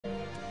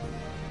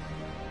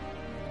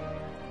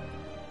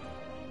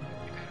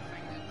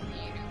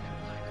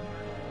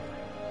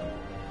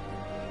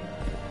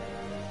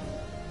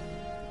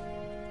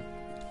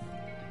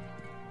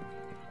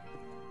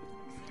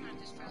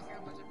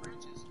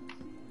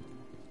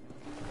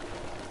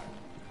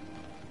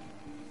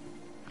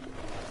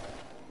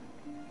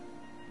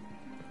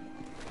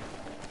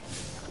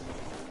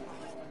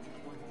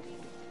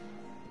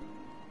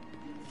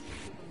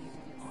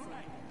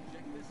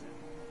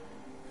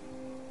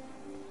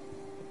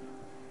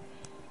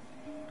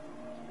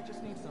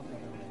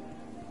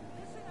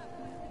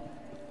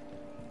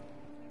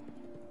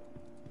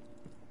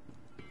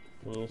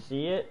Can you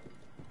see it?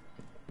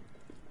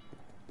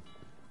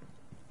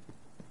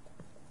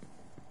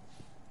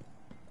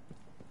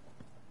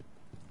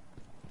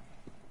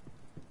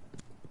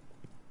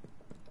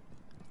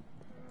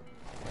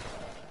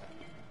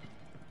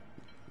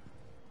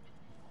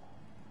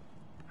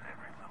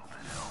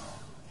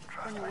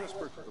 When you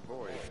whisper to the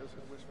void, does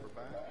it whisper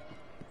back?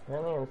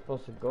 Apparently I'm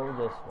supposed to go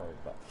this way,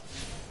 but...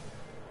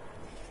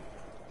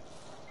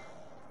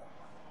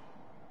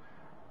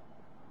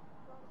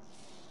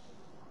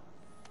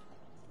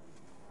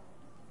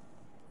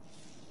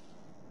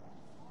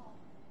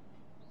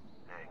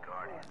 Hey,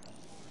 Guardian.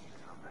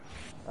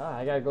 Ah,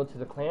 I gotta go to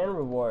the clan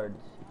rewards.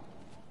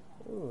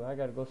 Ooh, I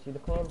gotta go see the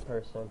clan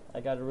person.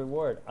 I got a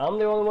reward. I'm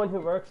the only one who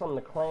works on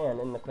the clan,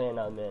 in the clan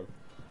I'm in.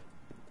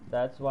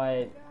 That's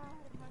why...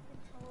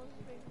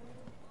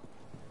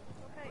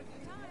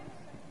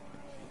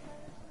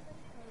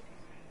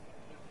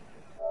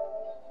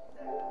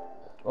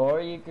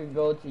 Or you could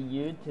go to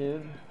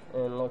YouTube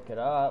and look it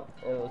up.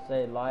 It will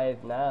say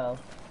live now.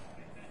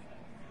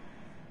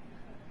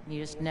 You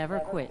just never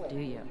quit, do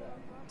you?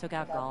 Took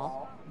out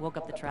Gaul, woke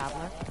up the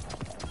Traveler.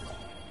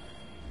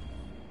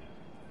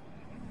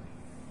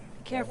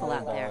 Be careful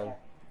out there.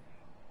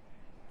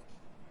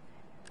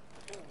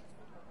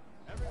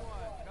 Everyone,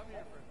 come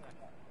here for a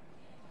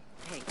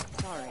second.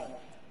 Hey, sorry.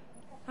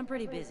 I'm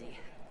pretty busy.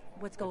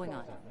 What's going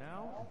on?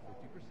 Now, and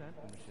 50%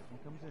 when the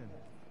shipment comes in.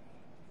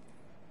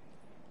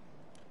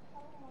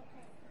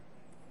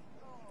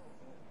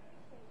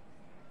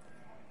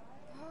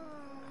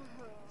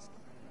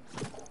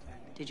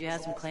 Did you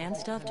have some clan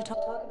stuff to talk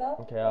about?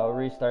 Okay, I'll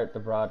restart the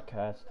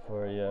broadcast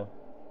for you.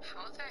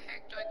 How the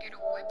heck do I get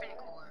a weapon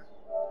core?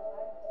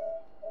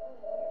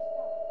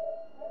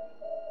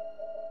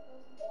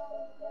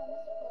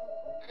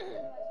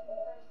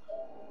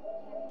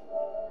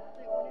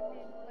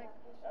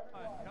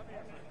 Come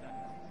here for a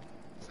second.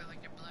 I feel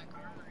like the Black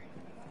Armory.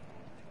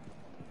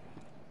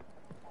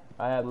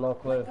 I have no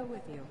clue. Let go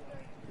with you.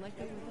 Let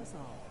go with us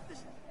all.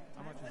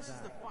 How much is This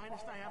is the that?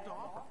 finest I have to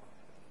offer.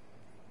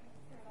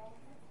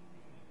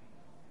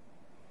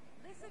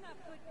 Listen up,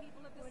 good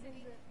people of the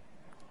city.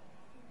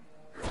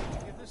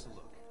 Give this a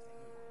look.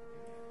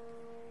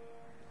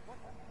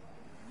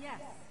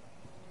 Yes.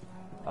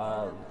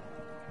 Tessa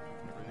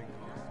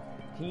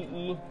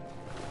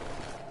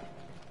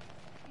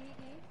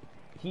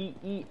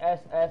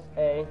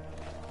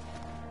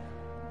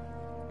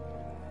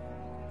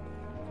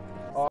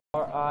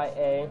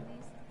RIA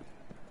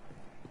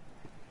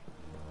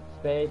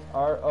space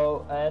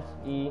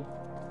ROSE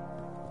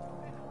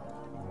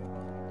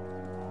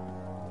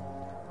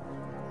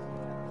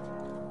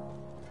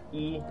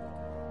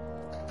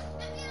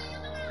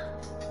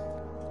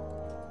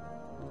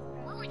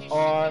Why would you shoot me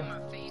R in my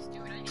face,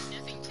 dude? I did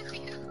nothing to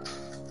you.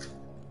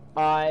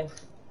 I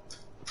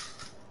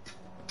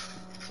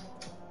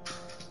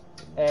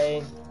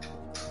A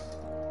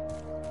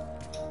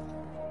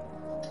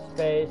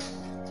space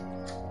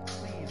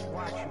Please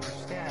watch your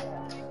step.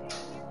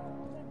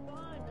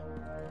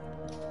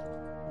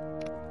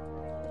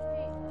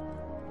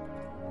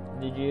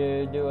 Did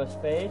you do a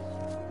space?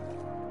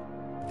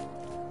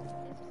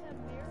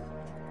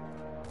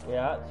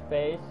 Yeah,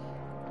 space.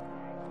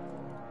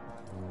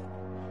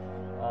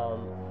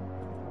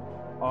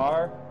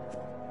 R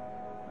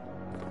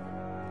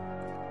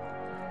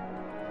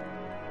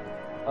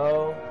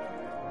O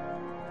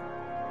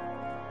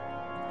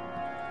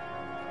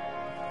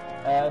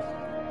S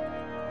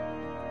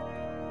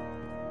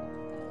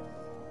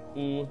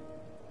E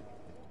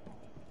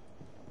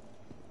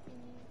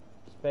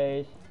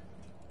space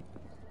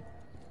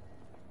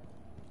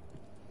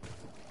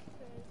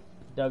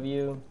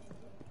W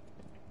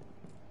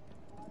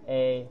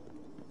A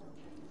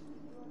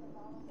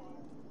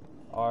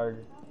R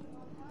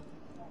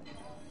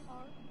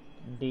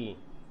D.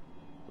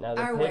 Now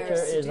the Our picture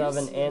wares is of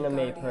an seduce you, anime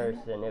Guardian.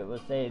 person. It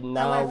will say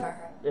now. However,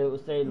 It will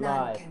say none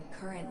live. can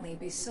currently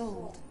be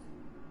sold.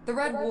 The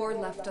Red War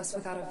left us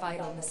without a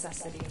vital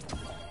necessity,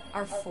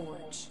 our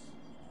forge.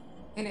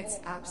 In its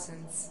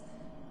absence,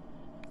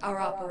 our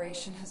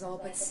operation has all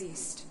but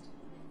ceased.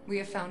 We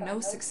have found no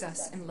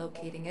success in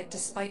locating it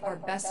despite our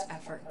best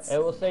efforts. It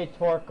will say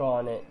Torque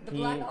on it. The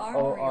Black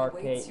Armory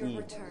awaits your Torke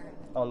return.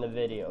 on the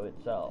video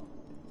itself.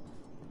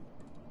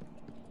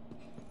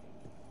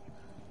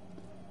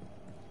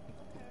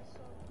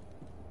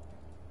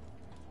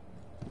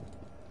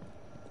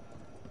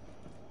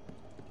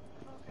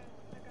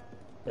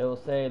 It will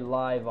say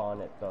live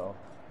on it though.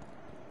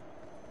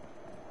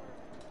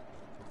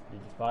 Did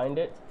you find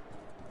it?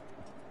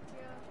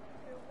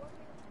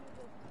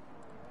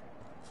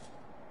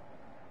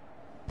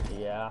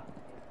 Yeah.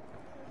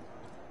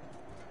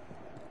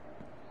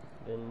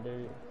 Then there.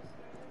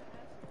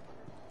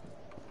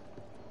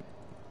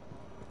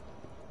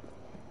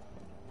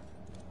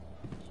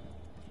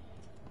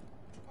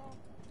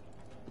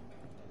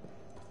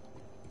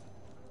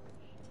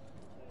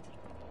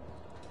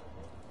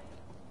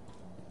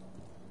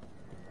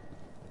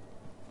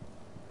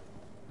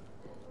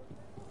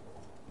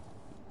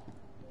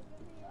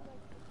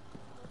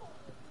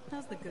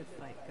 How's the good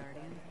fight,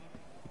 Guardian?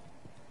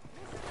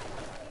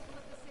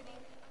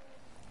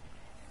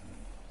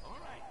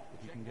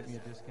 you can get me a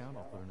discount,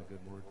 I'll put in a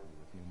good word for you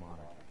with new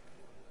monitor.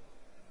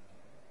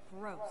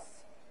 Gross.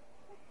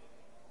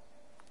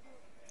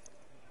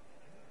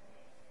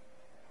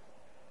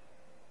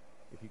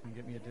 If you can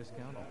get me a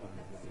discount, I'll put in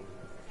a good word.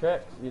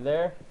 Trix, you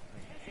there?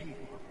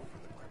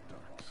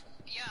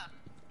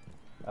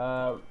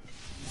 Yeah.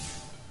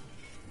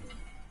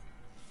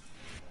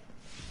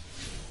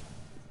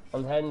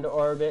 I'm heading to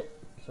orbit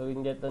so we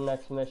can get the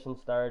next mission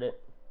started.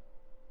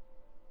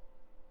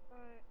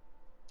 Alright.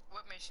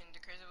 What mission? The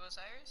Curse of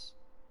Osiris?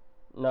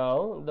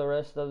 No, the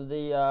rest of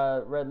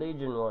the Red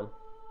Legion one.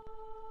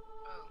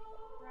 Oh.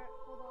 Right,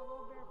 hold on,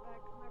 I'll be right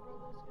back. My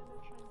brother's gonna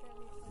try and get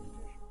me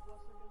PlayStation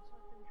Plus again so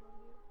I can join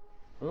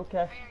you.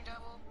 Okay. Iron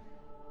Double.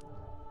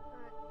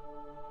 Alright.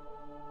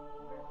 I'll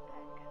be right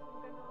back. I'm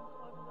gonna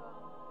unplug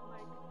the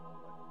mic.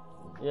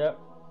 Yep.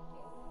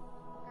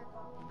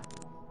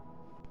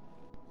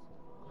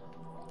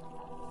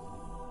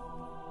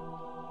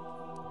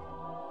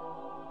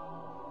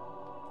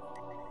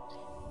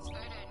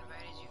 Sorry I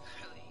invited you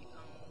early.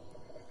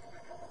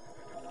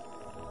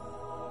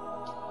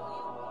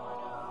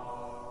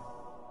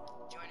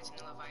 Join us in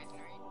the Leviathan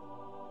raid.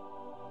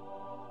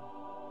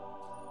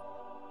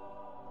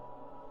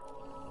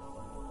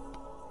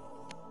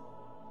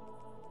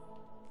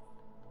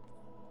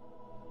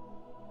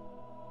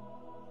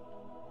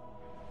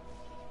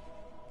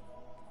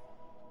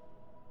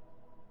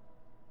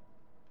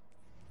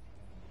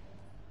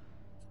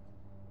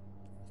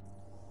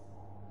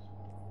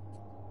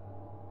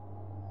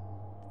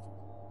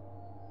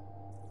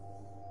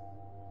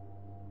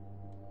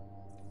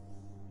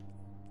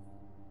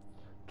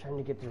 Trying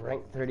to get to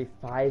rank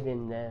 35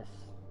 in this.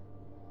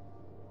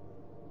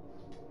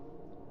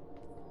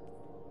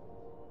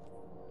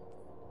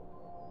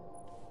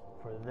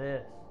 For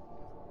this.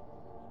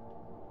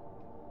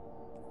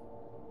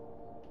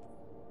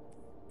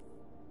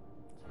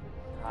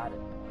 Got it.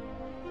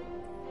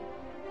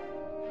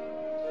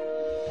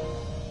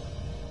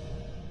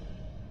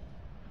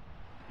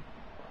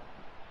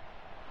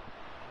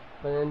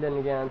 But then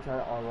again, I'm trying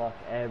to unlock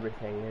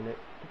everything in it.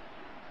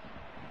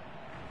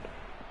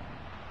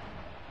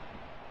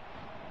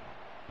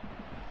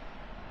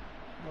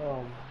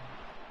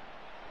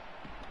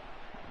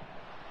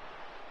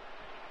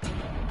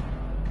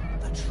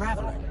 The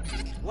Traveler.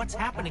 What's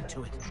happening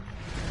to it?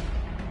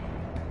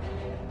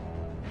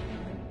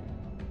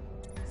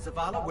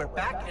 Zavala, we're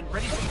back and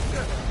ready to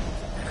serve.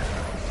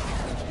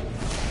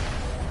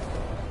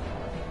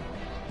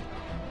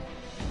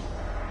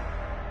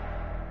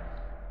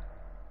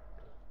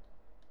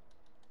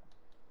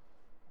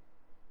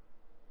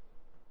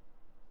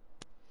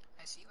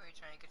 I see why you're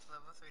trying to get to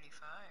level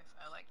 35.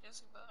 I like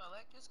this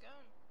gun.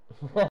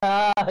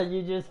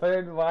 You just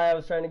heard why I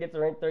was trying to get to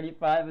rank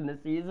 35 in the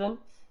season?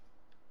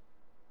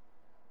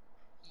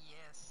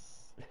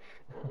 Yes.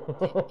 The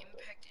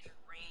impact and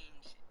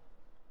range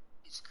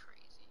is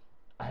crazy.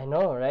 I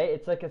know, right?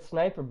 It's like a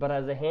sniper, but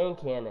as a hand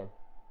cannon.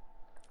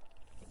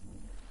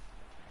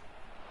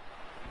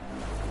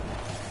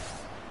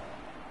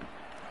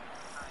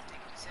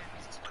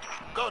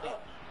 Guardian,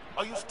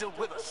 are you still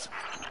with us?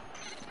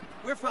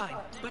 We're fine,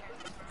 but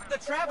the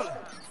Traveler.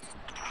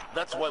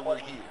 That's why we're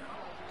here,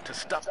 to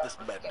stop this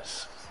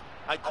madness.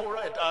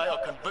 Ikora and I are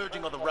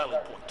converging on the rally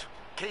point.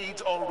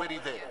 Cade's already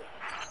there.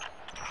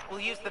 We'll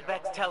use the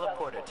Vex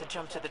teleporter to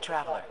jump to the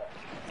Traveler,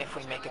 if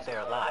we make it there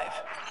alive.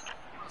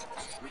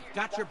 We've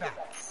got your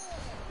back.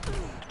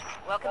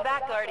 Welcome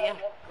back, Guardian.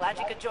 Glad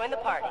you could join the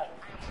party.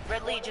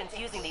 Red Legion's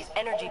using these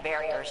energy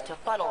barriers to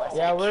funnel us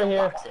into we're kill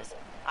here. boxes.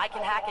 I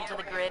can hack into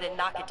the grid and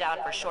knock it down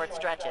for short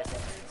stretches.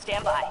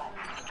 Stand by.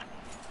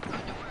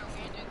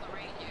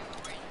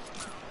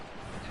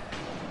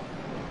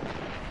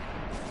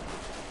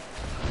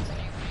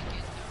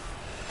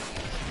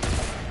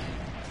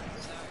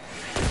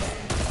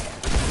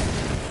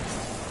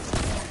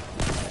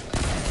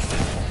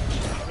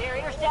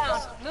 Barrier's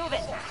down. Move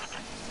it.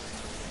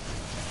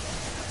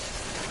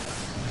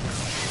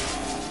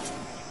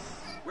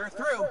 We're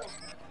through.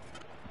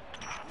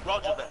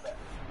 Roger that.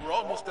 We're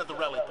almost at the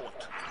rally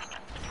point.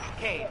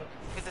 Cade,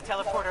 is the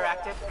teleporter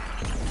active?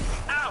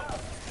 Ow!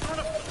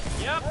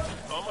 Yep,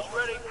 almost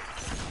ready.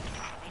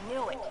 I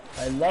knew it.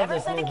 I love Never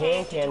this send new a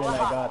hand Cade to do cannon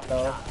a I got,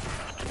 though.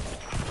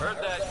 Heard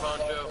that,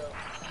 Poncho.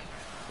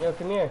 Yo,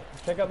 come here.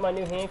 Check out my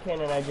new hand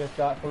cannon I just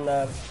got from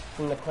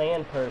the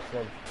clan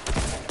person.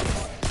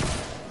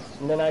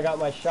 And then I got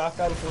my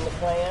shotgun from the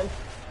clan.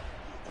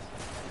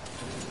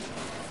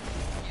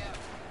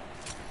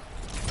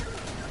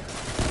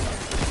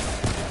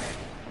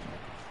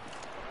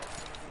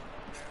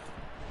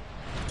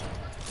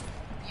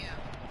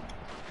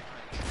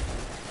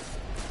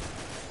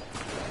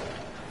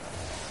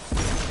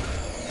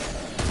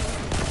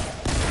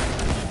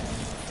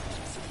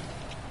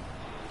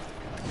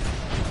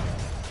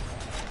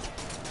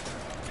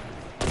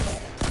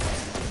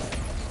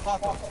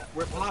 Hawthorne,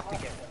 we're blocked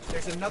again.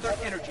 There's another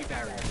energy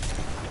barrier.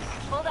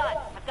 Hold on,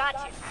 I've got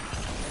you.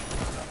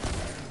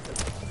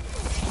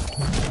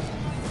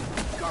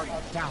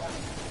 Guardian, down.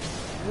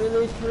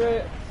 Really,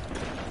 Trip?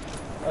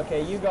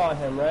 Okay, you got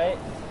him, right?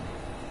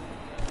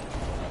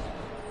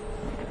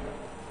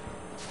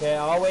 Okay,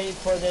 I'll wait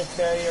for this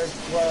barrier to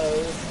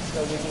close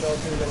so we can go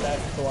through the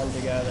next one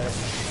together.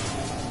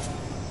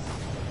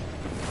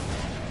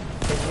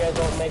 If you guys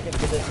don't make it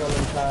to this one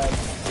in time.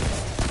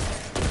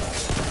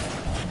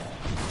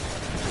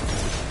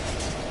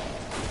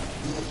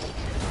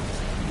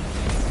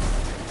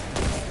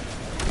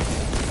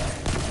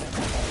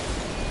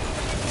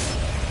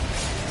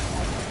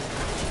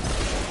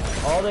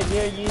 All the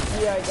gear you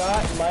see I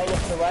got,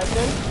 minus the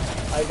weapon,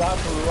 I got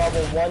from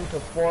level 1 to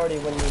 40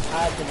 when we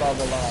had to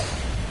level up.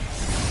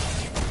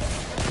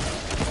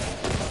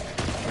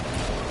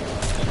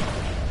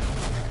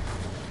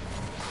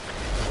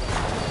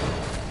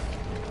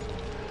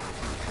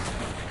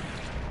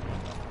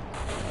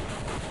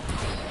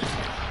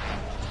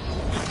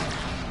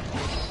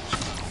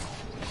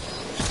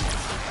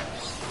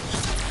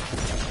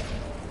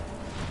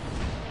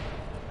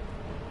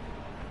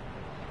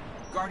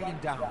 Guardian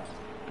down.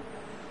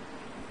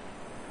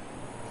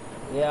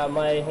 Yeah,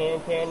 my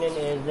hand cannon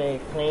is a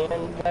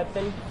clan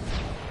weapon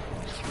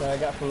that I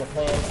got from the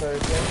clan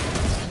person.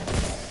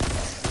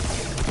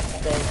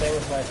 Same thing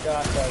with my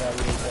shotgun I'm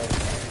using.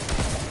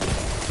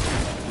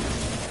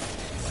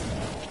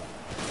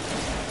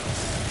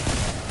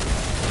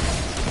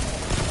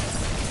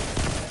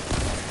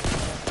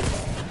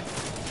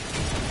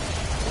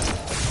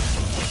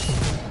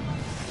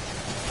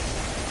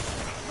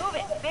 Move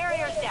it!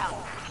 Barrier's down!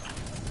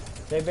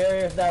 Okay,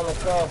 barrier's down,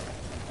 let's go.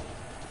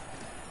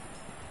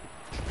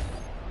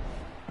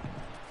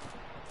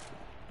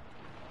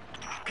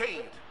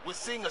 Cade, we're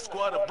seeing a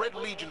squad of Red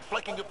Legion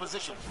flanking your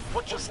position.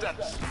 What's your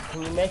status?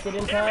 Can you make it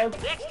in time?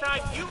 Next time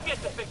you get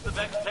to fix the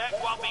Vex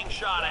tech while being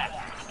shot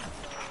at.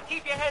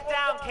 Keep your head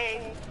down,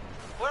 Cade.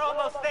 We're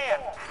almost there.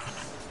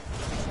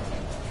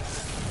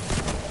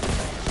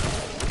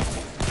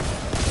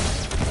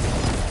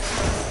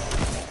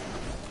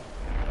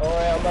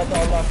 Alright, I'm about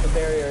to unlock the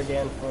barrier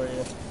again for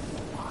you.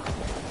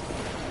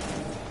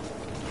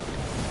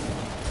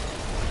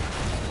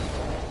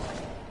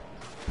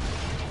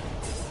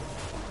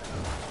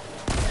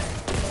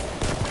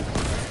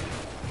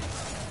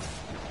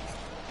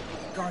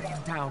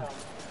 Guardian down.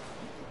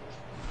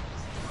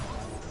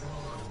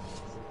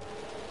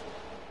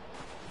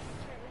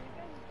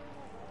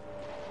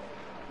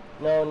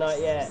 No, not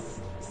yet.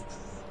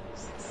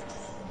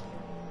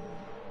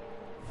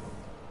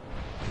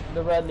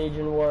 The Red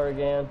Legion War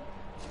again.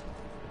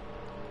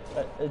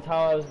 It's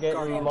how I was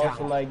getting most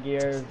of my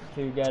gear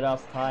to get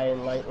up high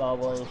in light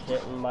level and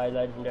shit in my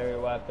legendary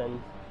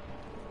weapons.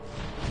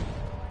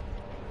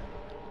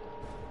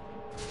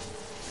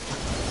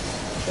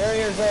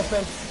 Barrier's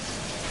open.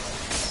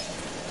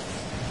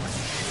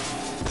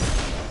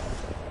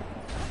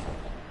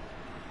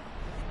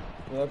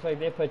 It looks like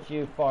they put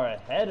you far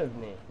ahead of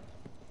me.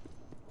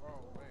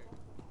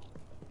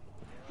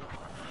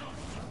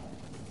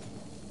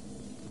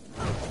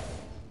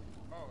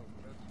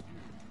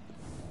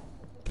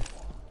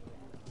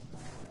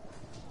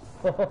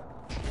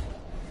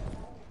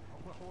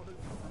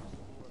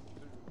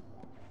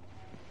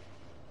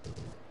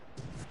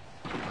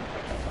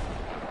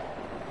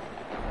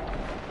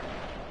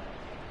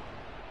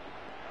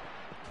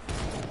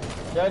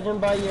 Judging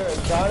by your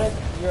exotic,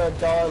 you're a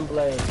Dawn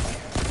Blade.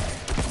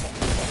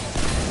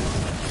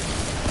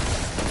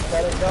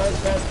 That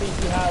exotic best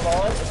piece you have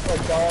on is for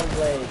Dawn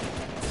Blade.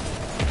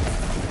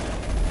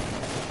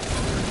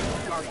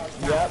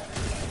 Yep.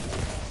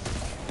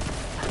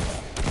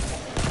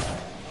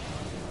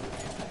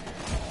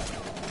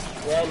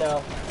 Yeah, I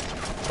know.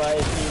 But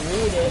if you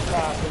read it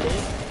properly,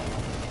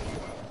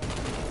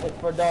 it's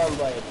for Dawn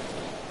Blade.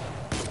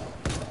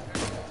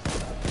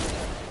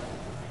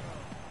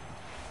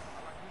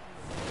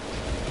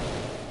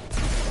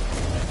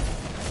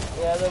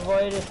 Yeah, the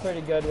Void is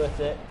pretty good with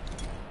it.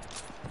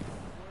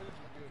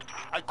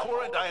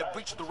 Ikora and I have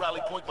reached the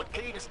rally point, but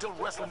Cade is still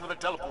wrestling with a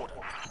teleporter.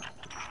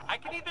 I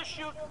can either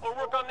shoot or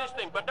work on this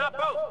thing, but not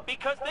both,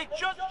 because they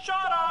just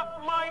shot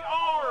off my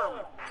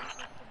arm!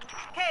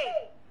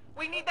 Cade,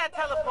 we need that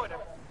teleporter.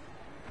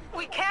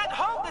 We can't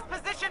hold this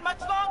position much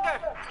longer!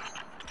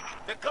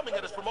 They're coming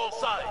at us from all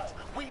sides.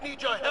 We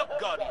need your help,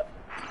 Guardian.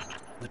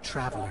 The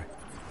Traveler.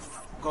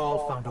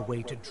 Gaul found a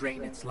way to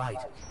drain its light.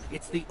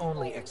 It's the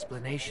only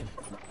explanation.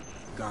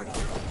 Guardian,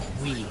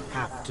 we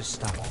have to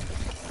stop him.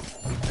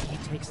 If he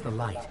takes the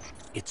light,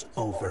 it's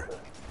over.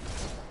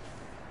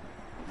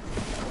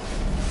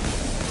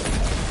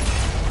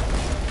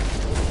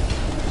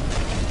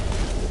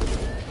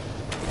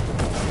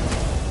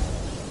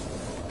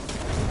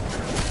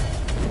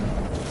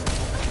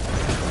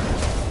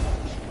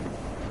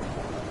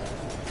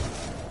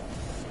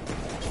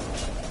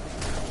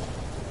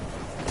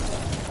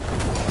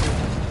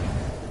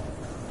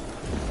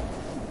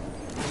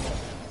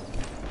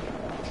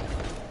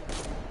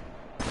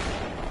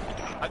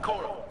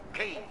 Ikora,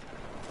 Cade,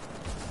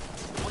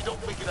 if we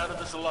don't make it out of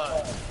this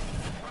alive,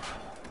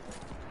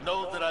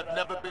 know that I've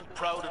never been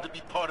prouder to be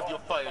part of your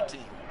fire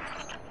team.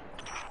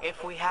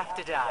 If we have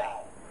to die,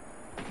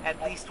 at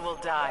least we'll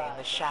die in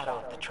the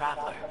shadow of the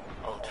Traveler,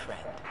 old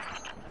friend.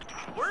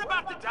 We're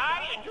about to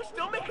die and you're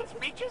still making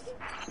speeches?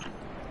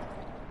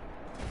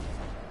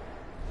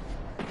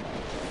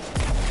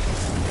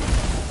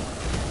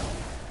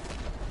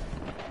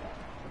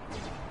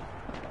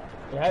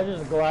 I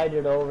just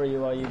glided over you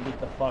while you beat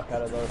the fuck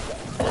out of those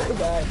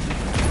guys.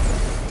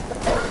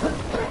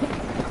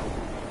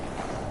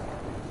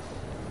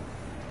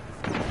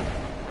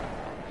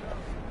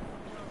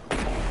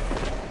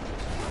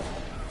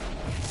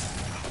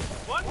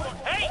 One more.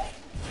 Hey!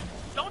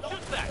 Don't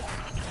shoot that!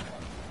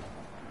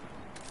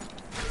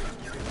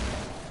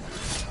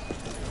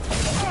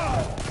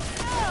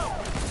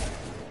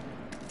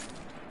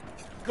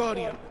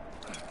 Guardian,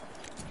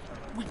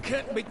 we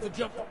can't make the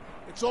jump.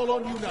 It's all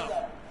on you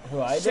now. Who,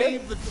 I did?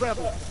 Save the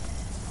traveler.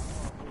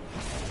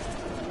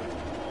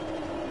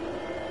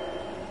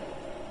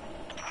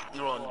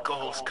 You're on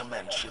Gaul's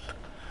command ship.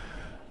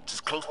 It's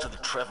as close to the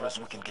traveler as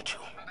we can get you.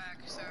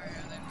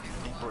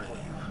 Be brave.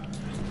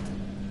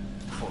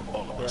 For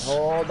all of us.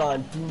 Hold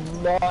on. Do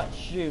not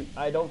shoot.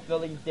 I don't feel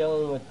like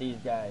dealing with these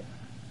guys.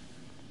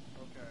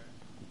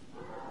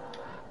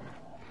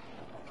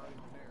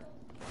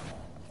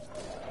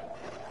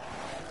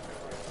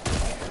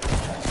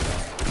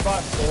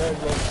 Fuck, they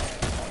heard me.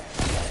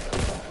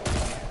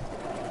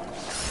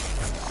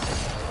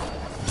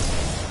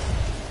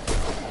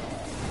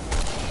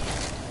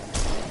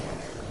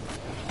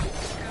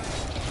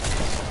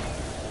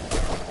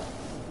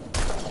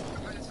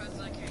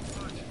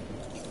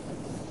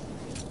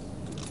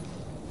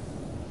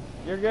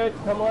 You're good,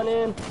 come on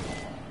in.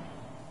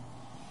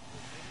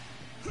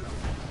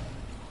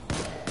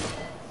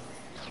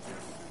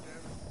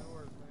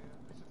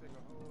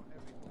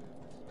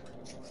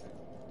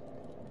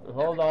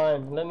 Hold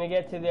on, let me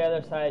get to the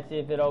other side, see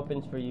if it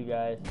opens for you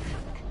guys.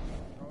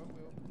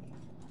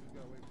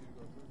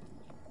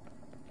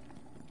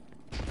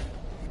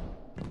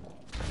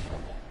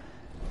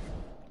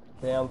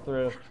 Okay, I'm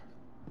through.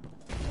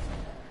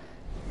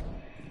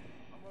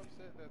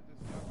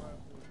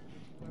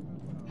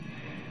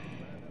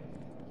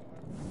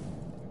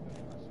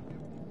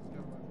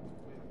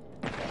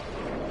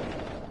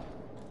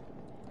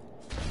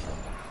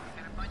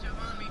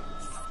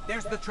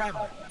 There's the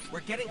traveler.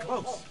 We're getting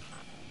close.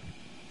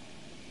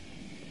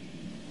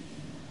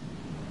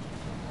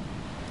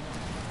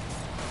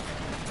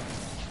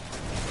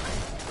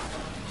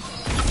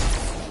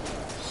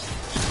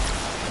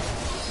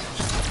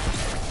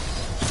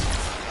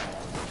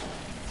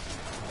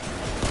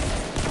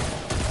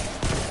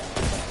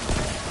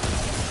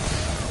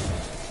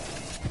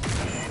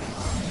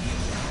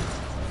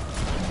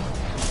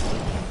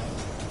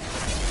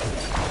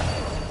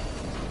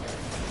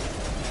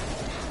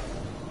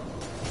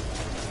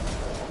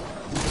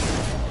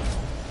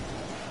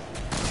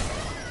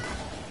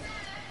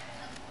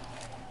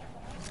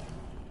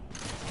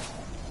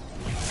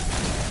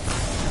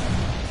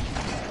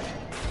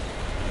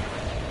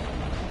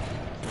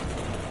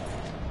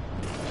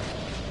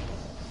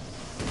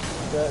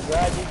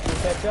 Glad you can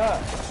catch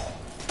up.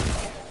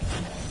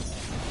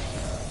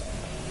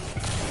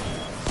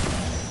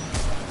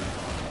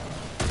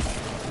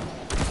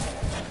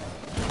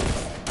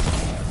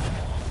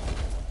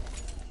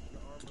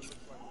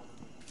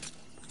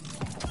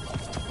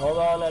 Hold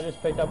on, I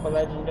just picked up a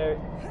legendary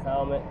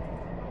helmet.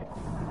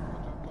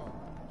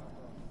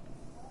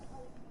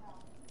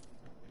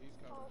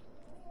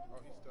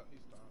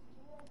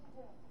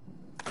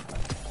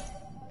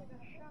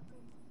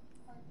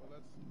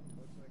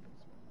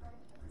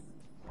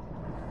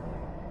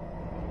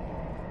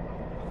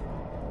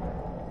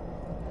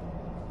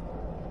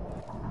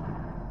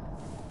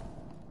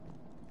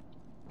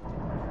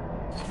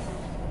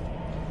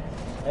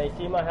 Hey,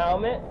 see my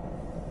helmet?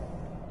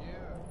 Yeah,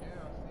 I see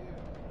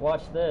it.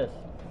 Watch this.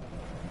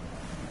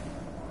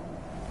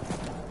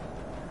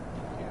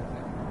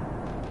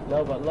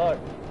 No, but look.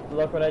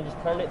 Look what I just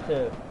turned it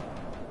to.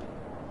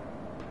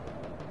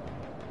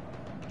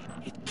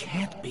 It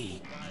can't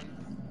be.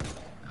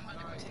 I'm gonna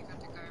go take out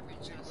the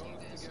garbage. I'll see you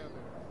guys.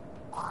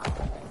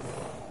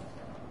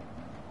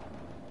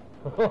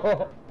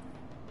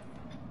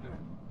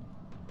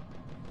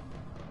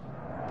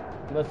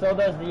 But so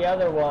does the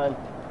other one.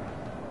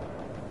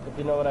 If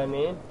you know what I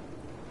mean.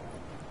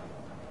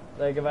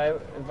 Like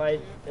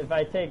if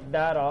I take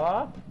that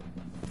off,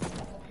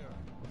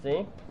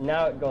 see?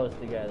 Now it goes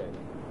together.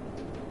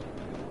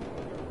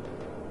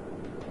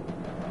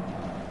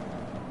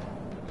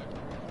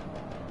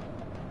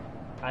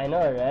 I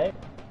know, right?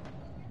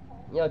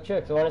 Yo,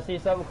 Chicks, wanna see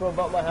something cool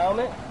about my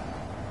helmet?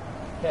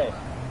 Okay,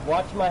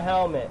 watch my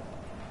helmet.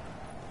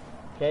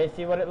 Okay,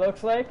 see what it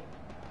looks like?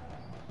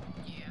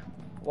 Yeah.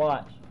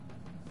 Watch.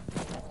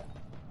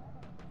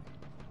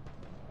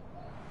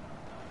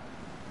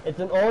 It's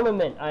an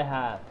ornament I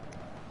have.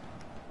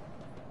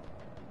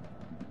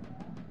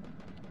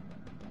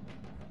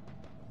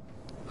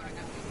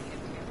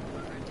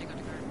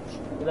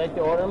 You like the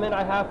ornament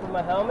I have for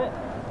my helmet?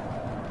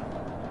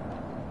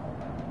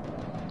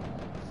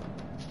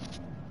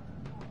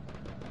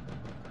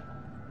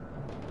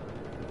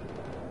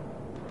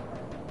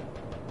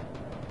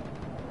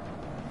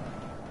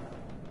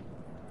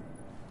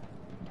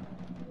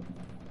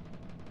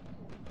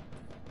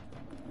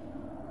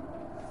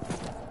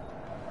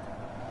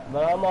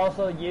 But I'm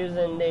also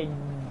using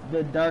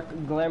the dark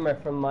glimmer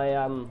from my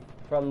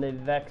from the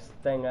Vex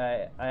thing.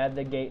 I had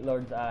the Gate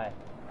Lord's eye.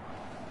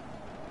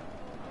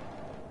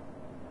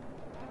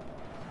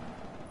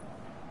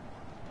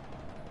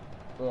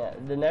 Yeah,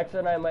 the next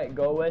one I might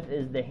go with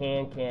is the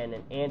hand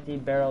cannon,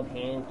 anti-barreled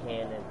hand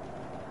cannon.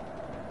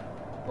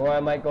 Or I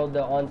might go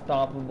the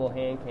unstoppable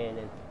hand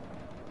cannon.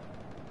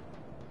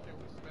 Can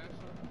we smash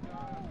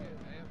on and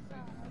see?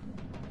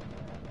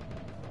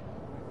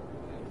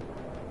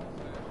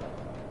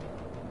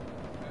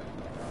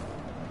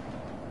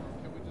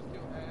 Can we just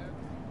kill ads?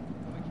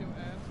 Want to kill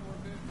ads for a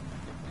bit?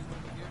 See what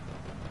we get?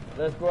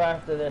 Let's go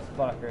after this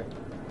fucker.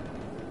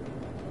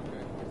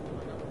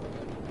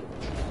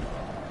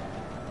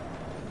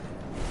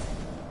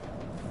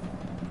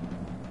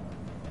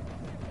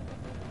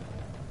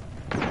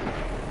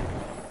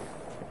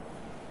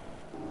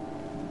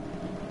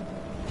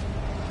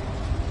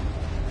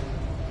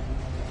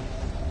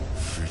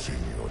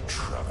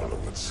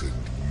 Send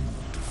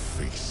you to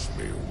face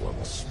me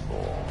once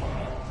more.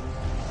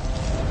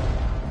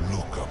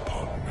 Look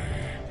upon me.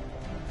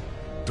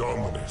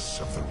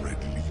 Dominus of the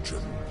Red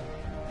Legion.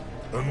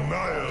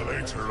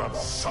 Annihilator of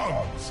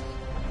suns.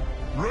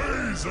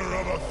 Raiser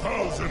of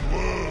 1,000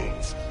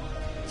 worlds.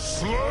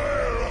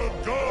 Slayer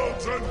of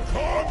gods and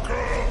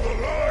conqueror of the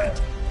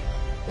light.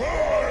 I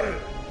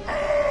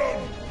am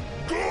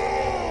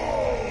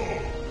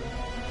God!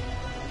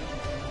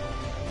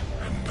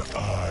 And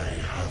I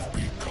have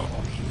become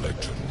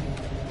legend.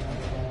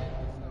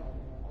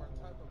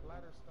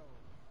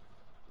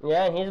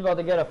 Yeah, he's about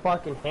to get a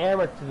fucking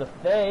hammer to the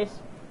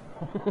face.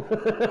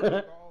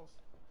 Gallstone.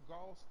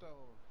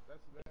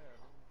 That's bad.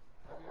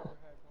 Have you ever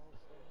had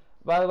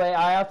gallstone? By the way,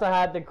 I also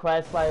had the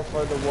quest line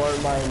for the War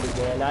Mind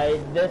again.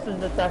 This is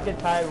the second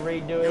time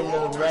redoing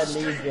the Red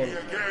Legion.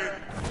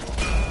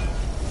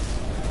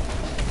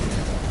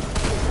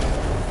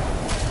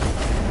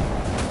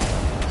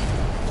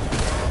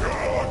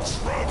 Your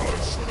traveler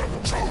should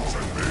have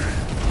chosen me.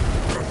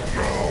 But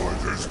now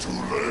it is too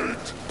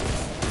late.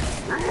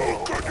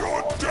 Look at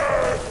your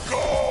dead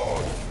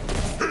God!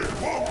 It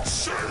won't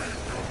save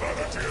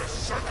humanity a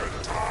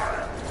second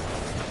time!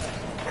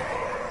 I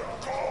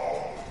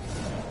call!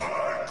 I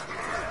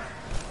claim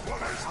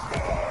what is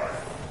mine!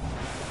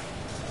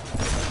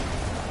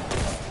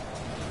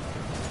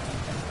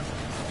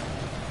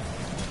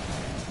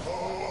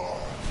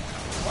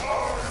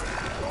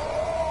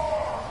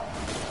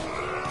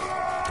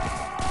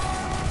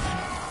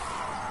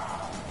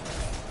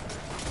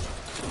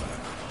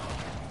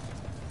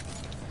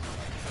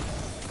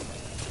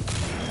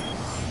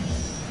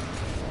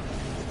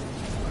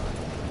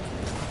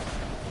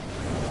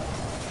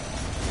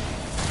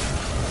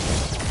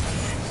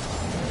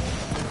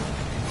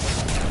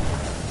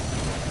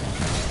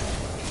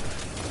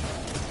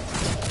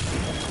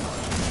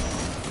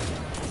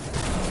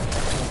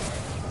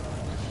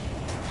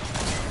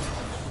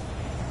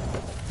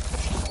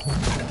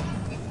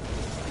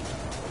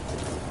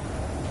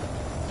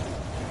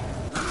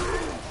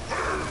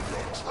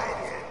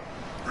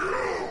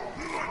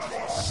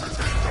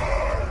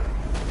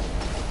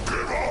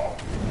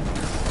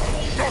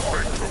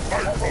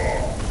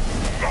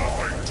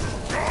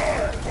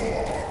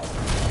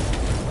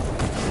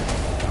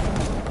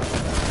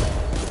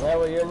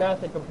 You're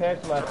nothing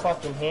compared to my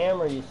fucking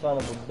hammer, you son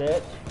of a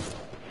bitch.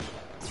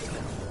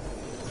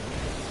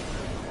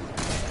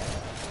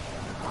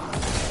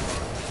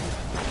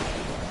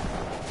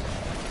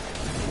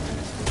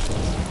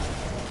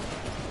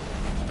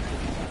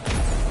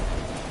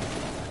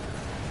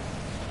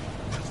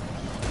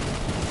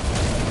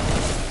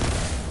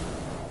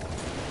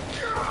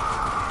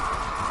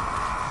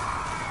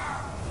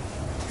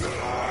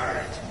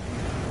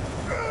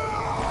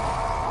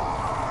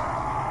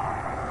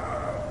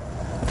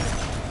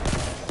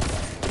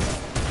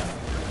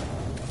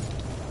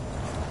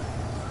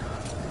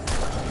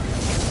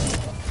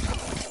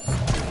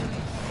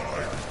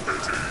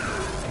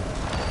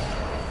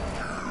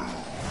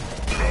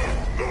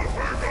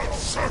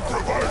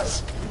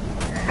 Sacrifice!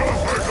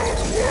 Nothing of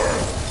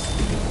worth!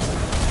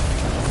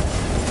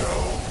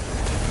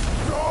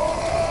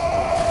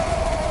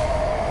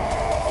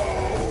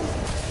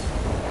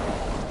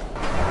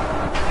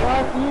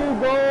 Fuck you,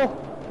 Bull!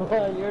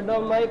 You're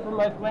no mate for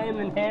my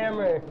flaming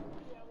hammer. I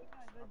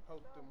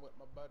poked him with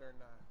my butter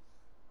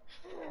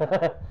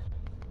knife.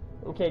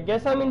 Okay,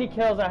 guess how many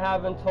kills I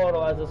have in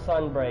total as a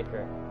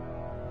Sunbreaker?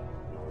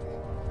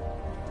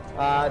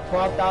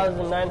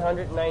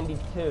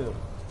 12,992.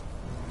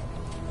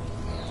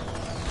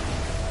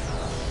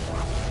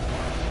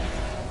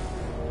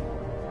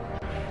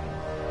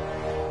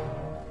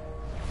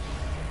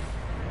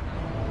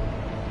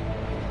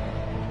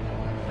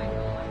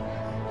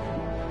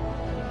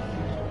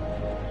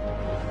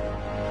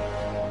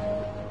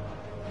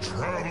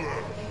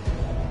 Traveler,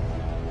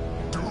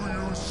 do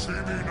you see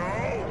me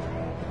now?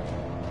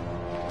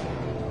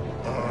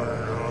 I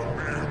am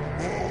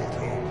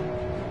immortal.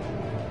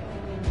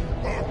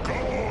 A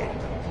god.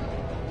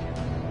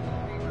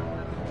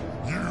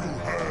 You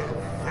have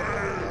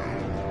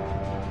failed.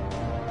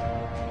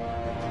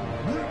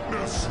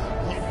 Witness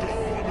the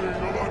dawning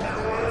of a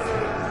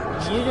new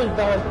age. You just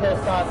done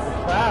pissed off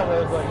the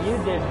travelers, what you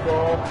did,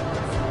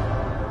 bull.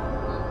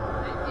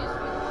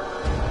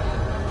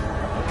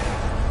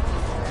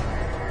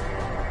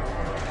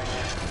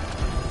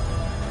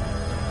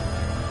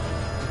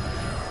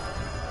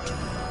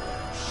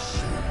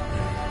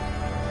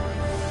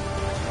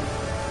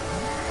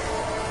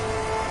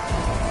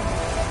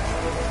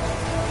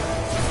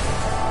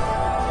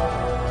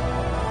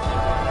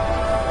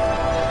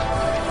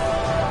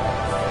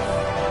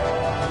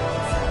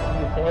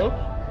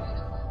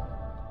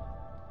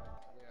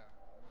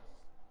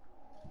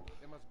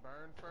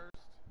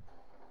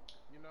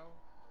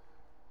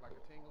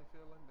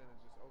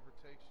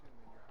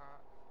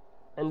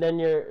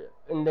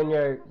 And then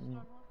you're. Cause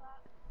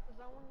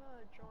I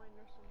wanna join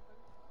or something.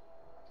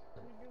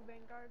 Can we do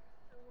Vanguard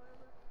or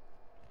whatever?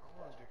 I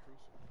wanna do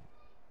Crucible.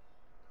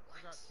 I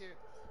got kits.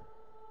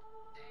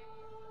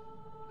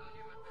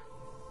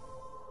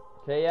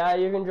 Okay, yeah,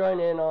 you can join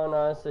in on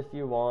us if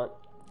you want.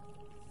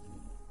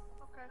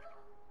 Okay.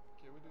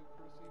 Can we do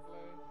Crucible?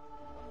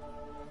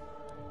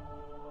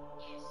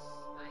 Yes,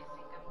 I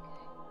think I'm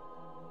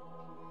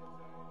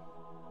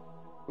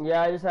good.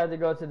 Yeah, I just had to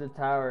go to the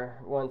tower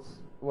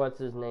once what's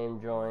his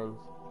name joins.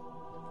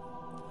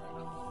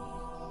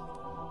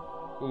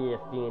 Yeah,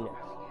 Phoenix.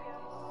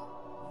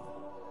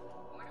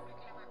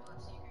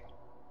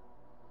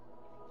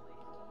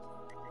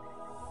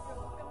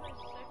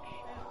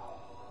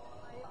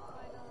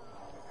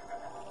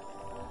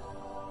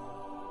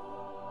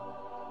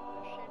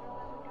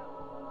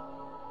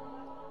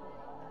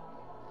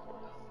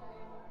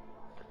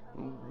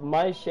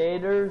 My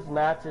shaders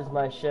matches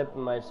my ship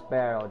and my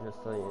sparrow,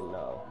 just so you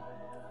know.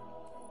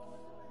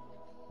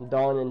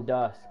 Dawn and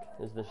Dusk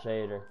is the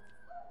shader.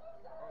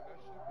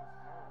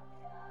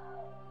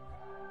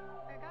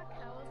 I got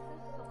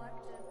Calluses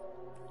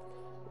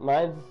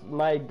selected.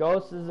 My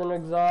ghost is an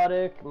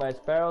exotic, my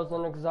sparrow's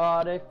an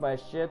exotic, my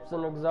ship's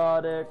an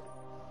exotic,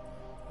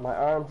 my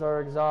arms are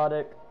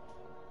exotic.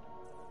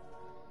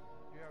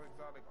 You have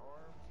exotic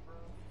arms,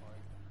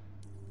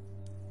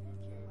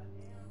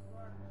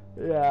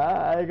 bro?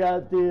 Yeah, I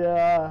got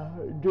the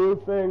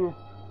goofing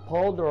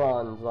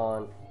Polderons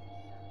on.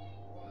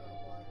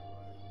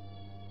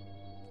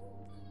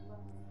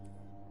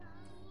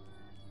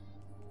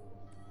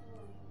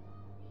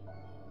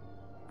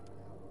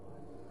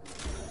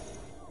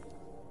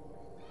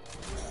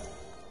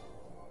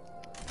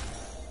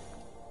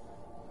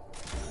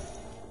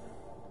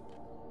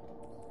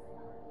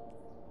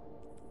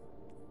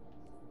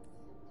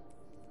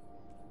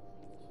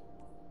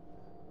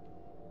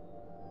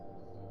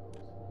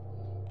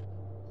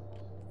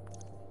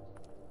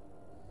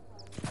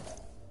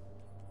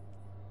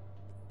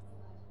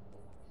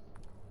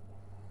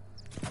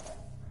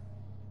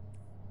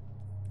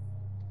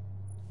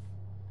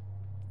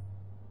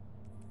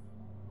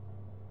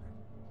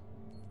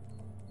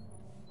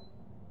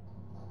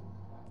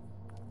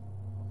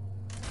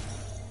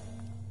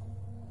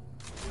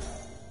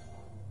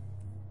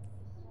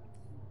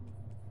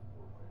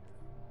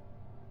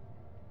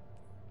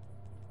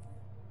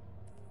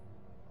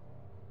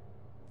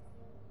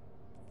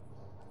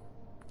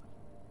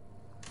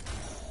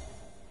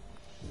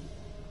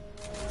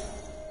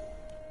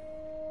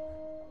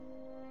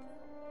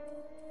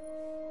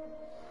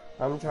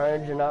 I'm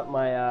charging up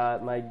my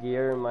my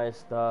gear and my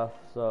stuff,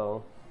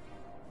 so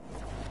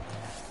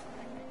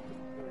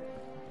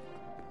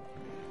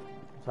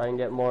I can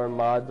get more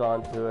mods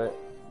onto it.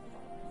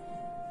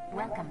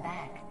 Welcome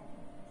back.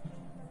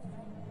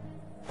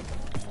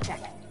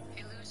 Check.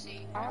 Hey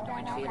Lucy, All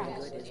done, all done.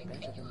 could you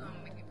make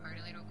me party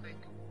real quick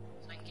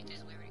so I can get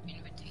this weird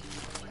invitation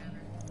or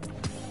whatever?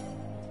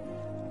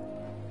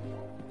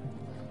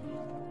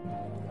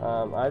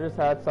 I just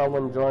had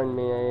someone join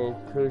me,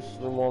 Kush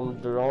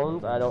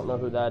Drones. I don't know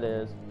who that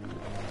is.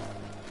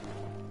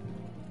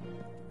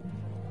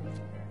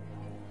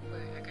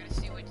 Wait, I gotta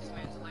see what this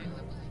man's light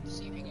level is to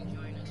see if he can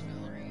join us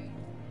for the raid.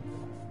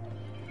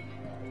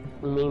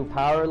 You mean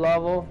power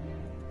level?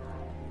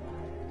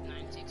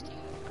 916.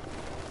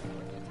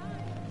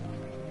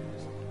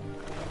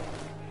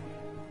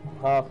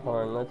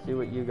 Hawthorne, let's see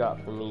what you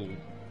got for me,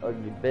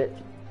 ugly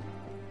bitch.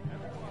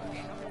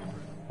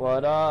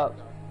 What up?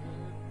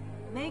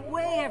 Make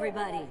way,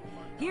 everybody!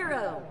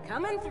 Hero,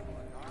 coming through!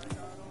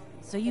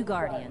 So you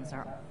Guardians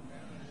are...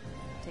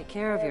 Take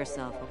care of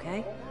yourself,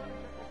 okay?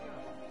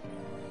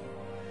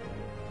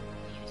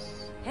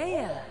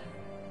 Hey,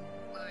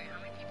 Wait, how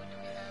many people do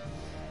we have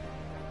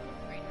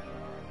right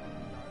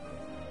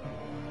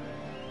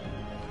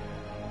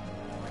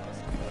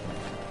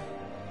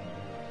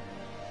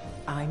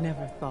now? I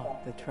never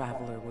thought the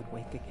Traveler would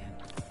wake again.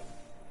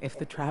 If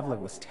the Traveler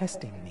was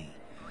testing me,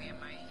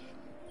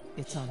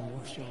 it's on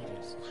your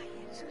shoulders.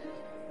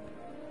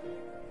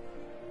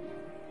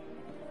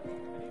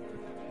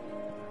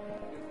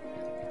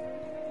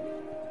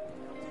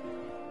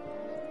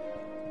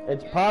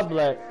 It's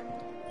public.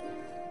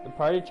 The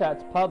party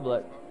chat's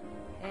public.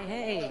 hey,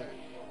 hey!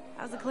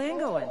 How's the clan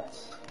going?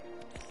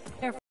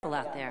 Careful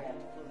out there.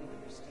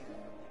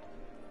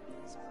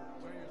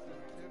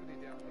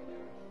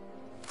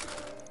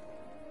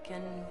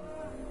 Can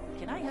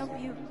I help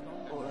you?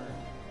 Or...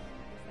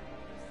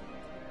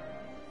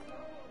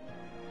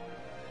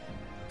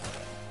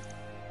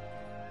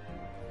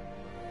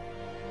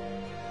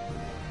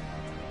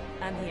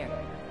 I'm here.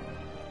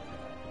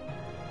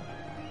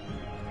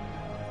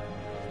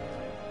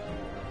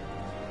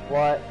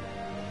 What?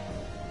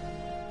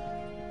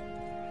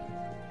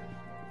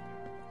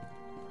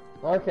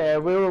 Okay,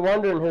 we were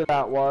wondering who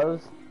that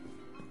was.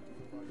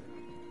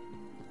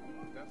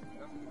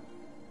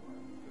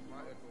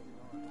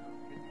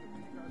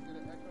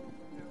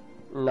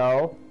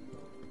 No.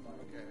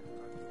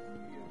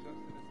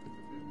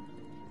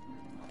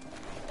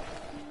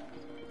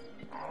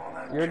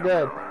 You're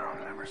good.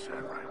 Never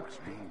said right was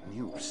me.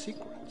 New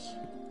secrets.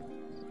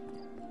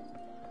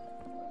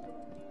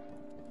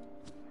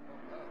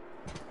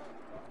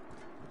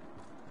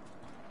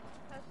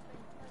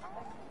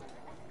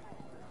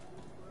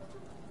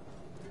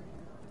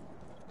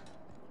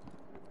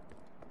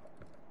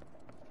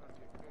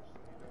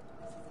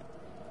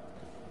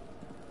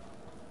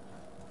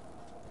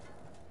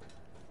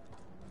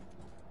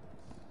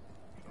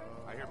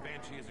 I hear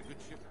Banshee is a good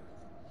ship.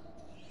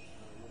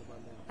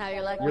 How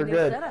you liking You're your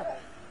good. setup?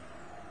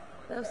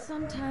 Though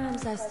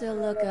sometimes I still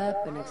look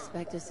up and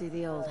expect to see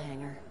the old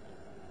hangar.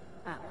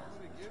 Ah, well.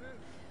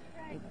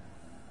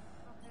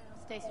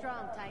 Stay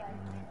strong, Titan.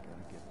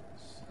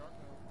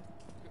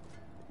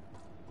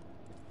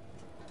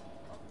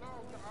 No,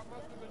 I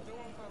must have been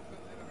doing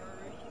something in a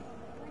hurry.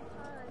 3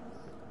 times.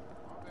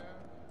 My bad.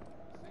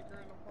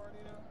 Secret in the party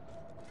now?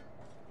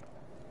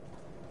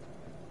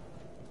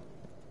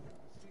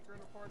 Secret in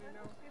the party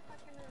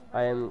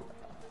now?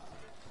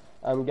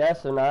 I'm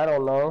guessing, I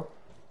don't know.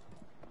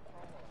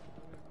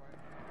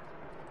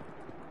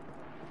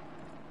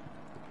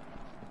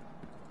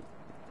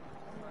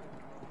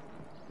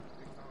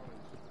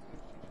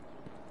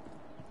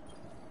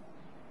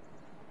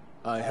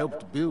 I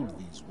helped build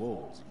these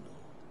walls, you know.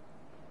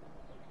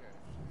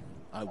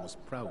 I was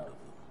proud of them.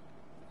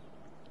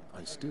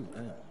 I still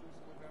am.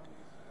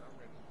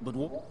 But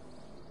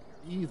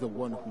either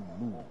one who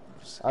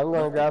moves... I'm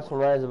gonna grab some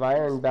Rise of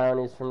Iron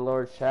bounties from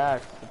Lord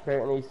Shaxx.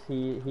 Apparently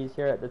he's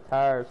here at the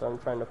tower, so I'm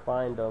trying to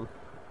find him.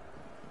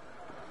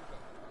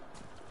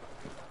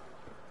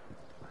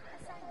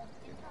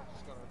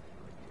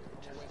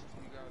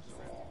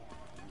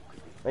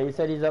 Wait, you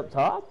said he's up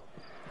top?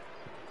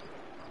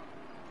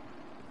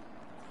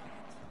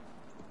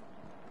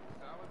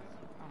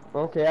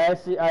 Okay,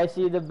 I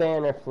see the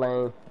banner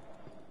flame.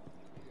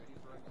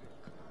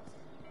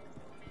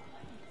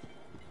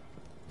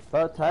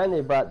 About time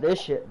they brought this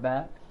shit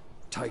back.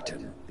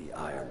 Titan, the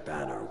Iron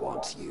Banner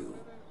wants you.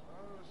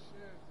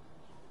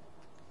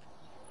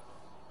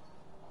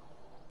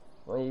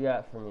 What you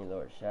got for me,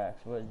 Lord Shaxx?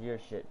 What does your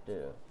shit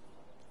do?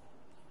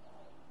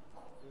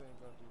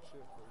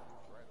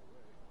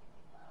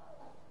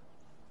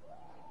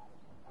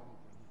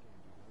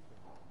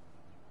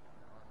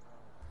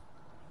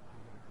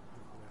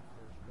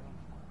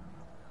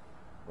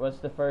 What's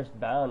the first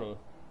bounty?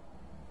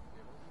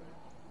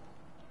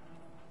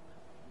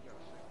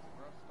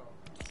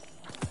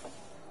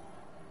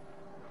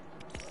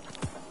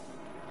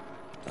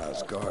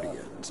 As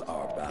Guardians,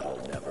 our battle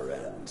never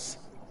ends.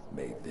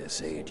 May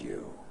this aid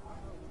you.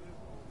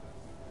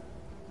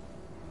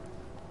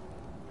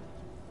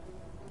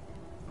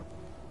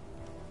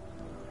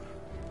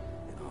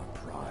 In our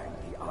prime,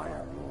 the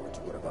Iron Lords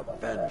would have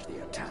avenged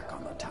the attack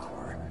on the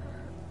tower.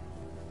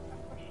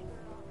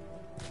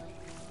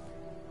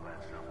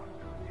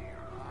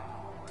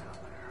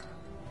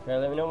 Okay,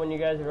 let me know when you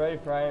guys are ready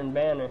for Iron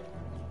Banner.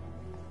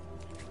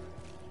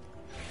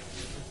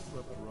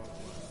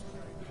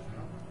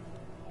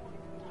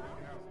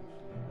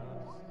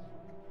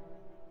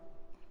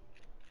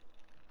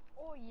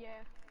 Oh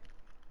yeah.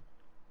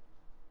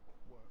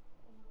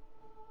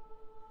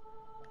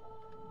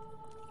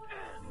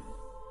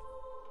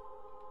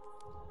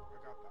 I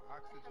got the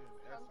oxygen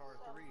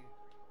SR3.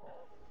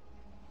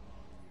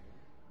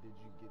 Did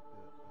you get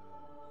the